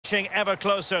inching ever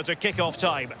closer to kick-off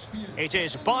time. It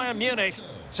is Bayern Munich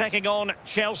taking on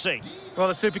Chelsea. Well,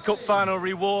 the Super Cup final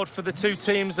reward for the two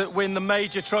teams that win the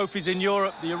major trophies in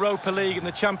Europe, the Europa League and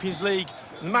the Champions League.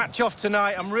 Match off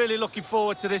tonight. I'm really looking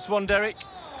forward to this one, Derek.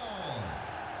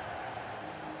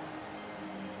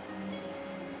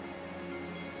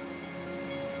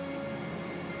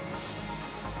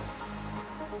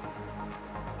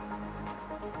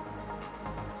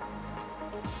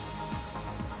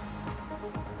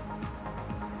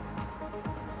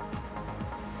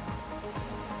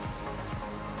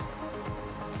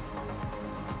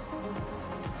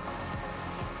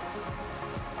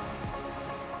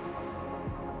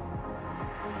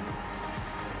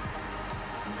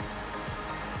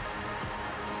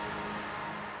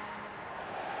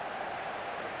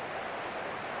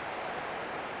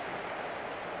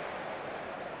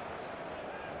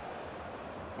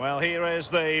 Well, here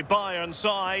is the Bayern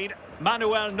side.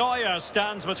 Manuel Neuer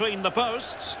stands between the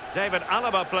posts. David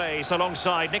Alaba plays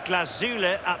alongside Niklas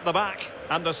Süle at the back.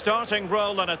 And the starting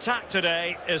role in attack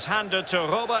today is handed to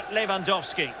Robert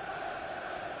Lewandowski.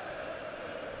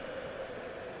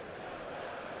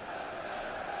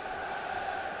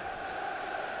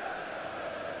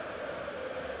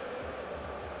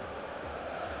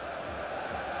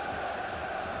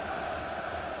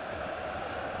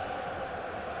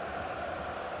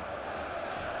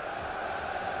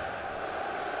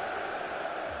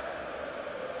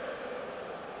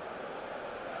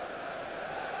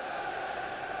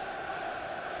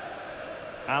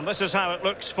 And this is how it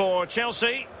looks for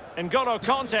Chelsea. N'Golo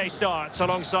Kanté starts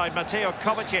alongside Mateo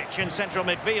Kovacic in central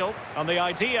midfield. And the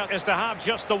idea is to have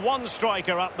just the one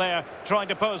striker up there trying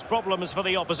to pose problems for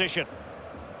the opposition.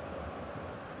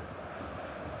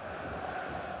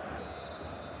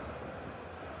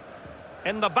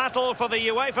 In the battle for the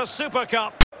UEFA Super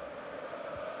Cup.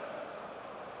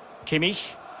 Kimmich.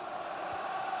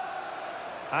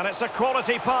 And it's a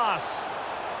quality pass.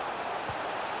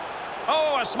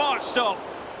 Oh, a smart stop.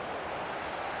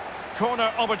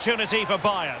 Corner opportunity for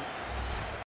Bayern.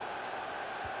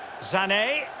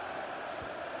 Sané.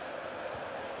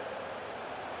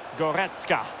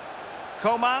 Goretzka.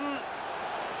 Coman.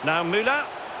 Now Müller.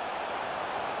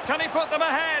 Can he put them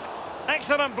ahead?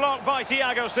 Excellent block by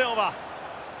Thiago Silva.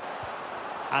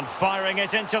 And firing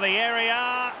it into the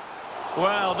area.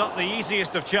 Well, not the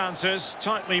easiest of chances.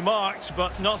 Tightly marked,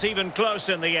 but not even close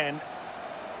in the end.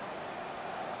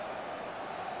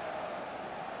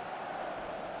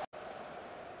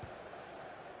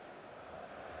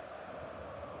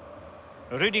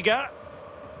 Rudiger.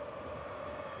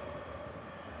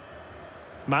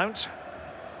 Mount.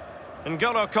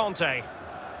 N'Golo Kanté.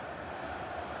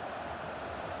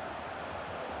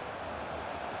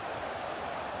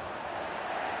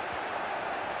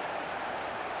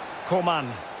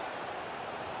 Coman.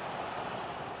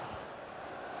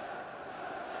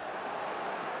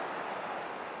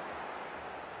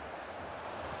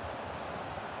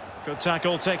 Good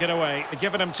tackle taken away,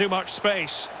 giving him too much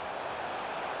space.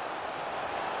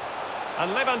 And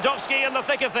Lewandowski in the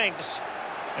thick of things.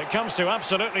 It comes to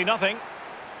absolutely nothing.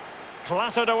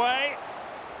 Clattered away.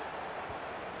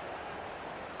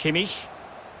 Kimmich.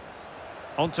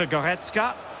 Onto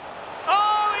Goretzka.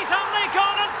 Oh, he's only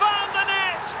gone and found the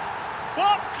net!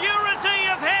 What purity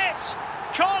of hit!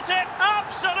 Caught it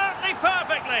absolutely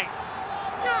perfectly!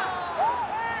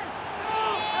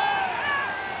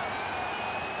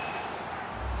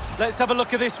 Let's have a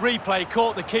look at this replay.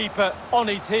 Caught the keeper on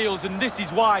his heels, and this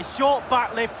is why. Short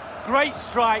back lift, great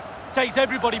strike, takes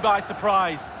everybody by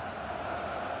surprise.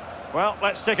 Well,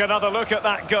 let's take another look at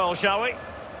that goal, shall we?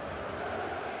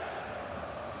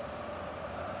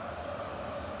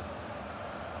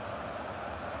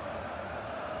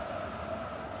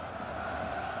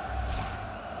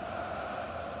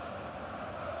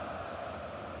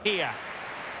 Here.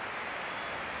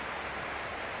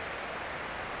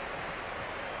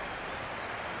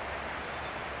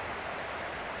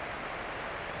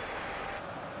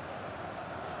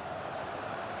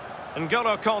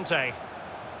 N'Golo Kanté.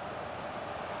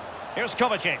 Here's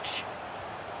Kovacic.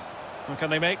 And can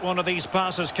they make one of these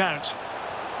passes count?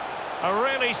 A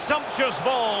really sumptuous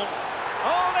ball.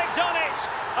 Oh, they've done it!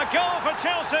 A goal for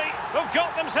Chelsea, who've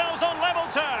got themselves on level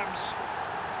terms.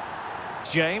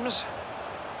 James.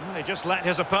 And they just let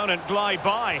his opponent glide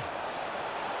by.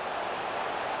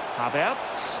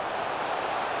 Havertz.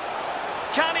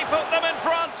 Can he put them in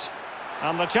front?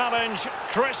 And the challenge,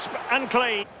 crisp and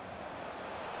clean.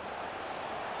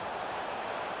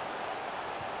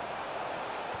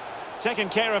 Taking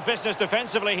care of business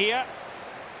defensively here.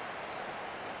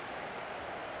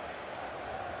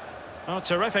 Oh,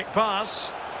 terrific pass.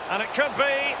 And it could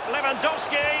be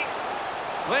Lewandowski.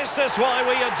 This is why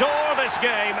we adore this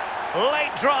game.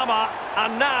 Late drama,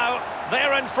 and now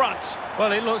they're in front.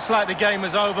 Well, it looks like the game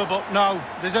is over, but no,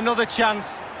 there's another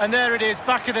chance. And there it is,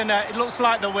 back of the net. It looks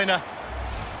like the winner.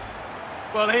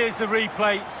 Well, here's the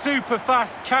replay. Super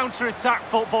fast counter-attack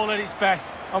football at its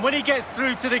best. And when he gets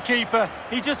through to the keeper,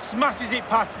 he just smashes it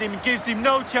past him and gives him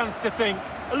no chance to think.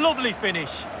 A lovely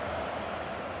finish.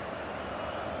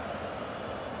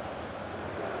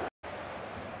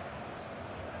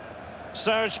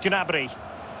 Serge Gnabry.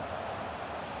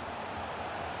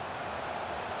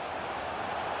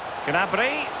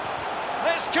 Gnabry.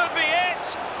 This could be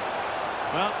it.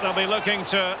 Well, they'll be looking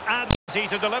to add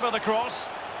to deliver the cross.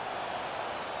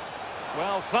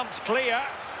 Well thumped clear.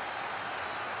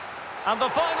 And the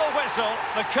final whistle.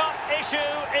 The cup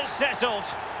issue is settled.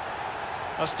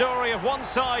 A story of one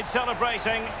side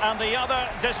celebrating and the other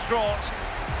distraught.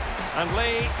 And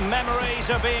Lee, memories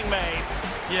are being made.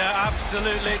 Yeah,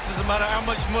 absolutely. It doesn't matter how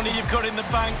much money you've got in the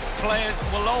bank. Players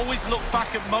will always look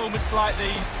back at moments like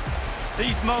these.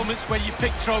 These moments where you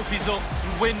pick trophies up,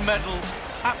 you win medals.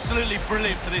 Absolutely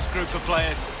brilliant for this group of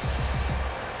players.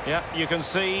 Yeah, you can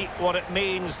see what it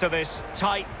means to this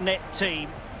tight-knit team.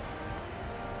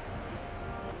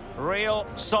 Real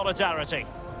solidarity.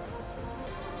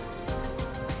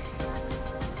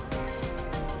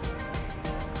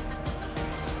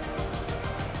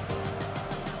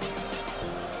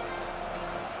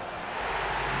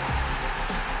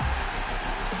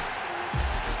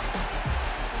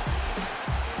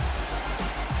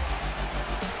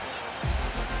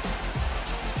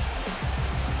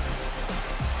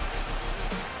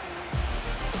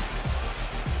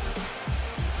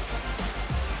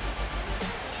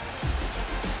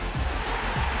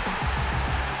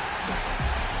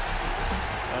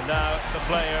 Now the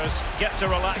players get to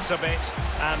relax a bit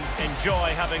and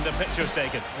enjoy having the pictures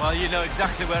taken. Well, you know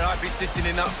exactly where I'd be sitting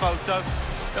in that photo,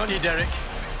 don't you, Derek?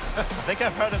 I think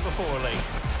I've heard it before, Lee.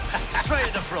 Straight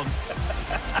at the front.